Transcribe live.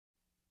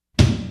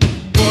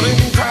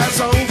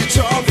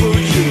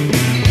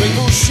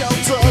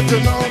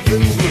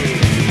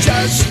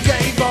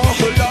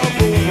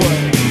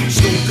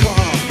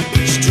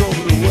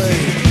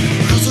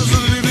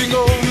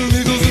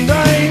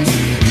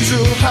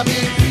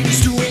happy,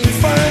 he's doing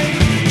fine.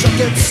 Jack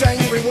gets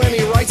angry when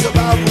he writes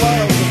about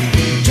love.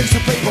 Takes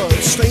the paper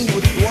stained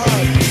with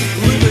blood.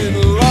 Living,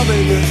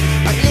 loving,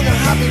 I'm in a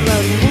happy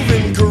land,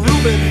 moving,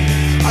 grooving.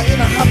 I'm in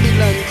a happy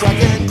land,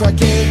 cracking,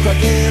 cracking,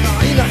 cracking.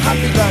 I'm in a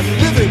happy land,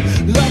 living,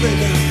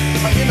 loving.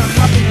 I'm in a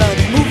happy land,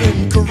 moving,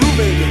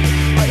 grooving.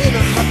 I'm in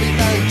a happy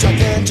land,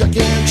 jacking,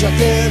 jacking,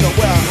 jacking.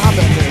 Well,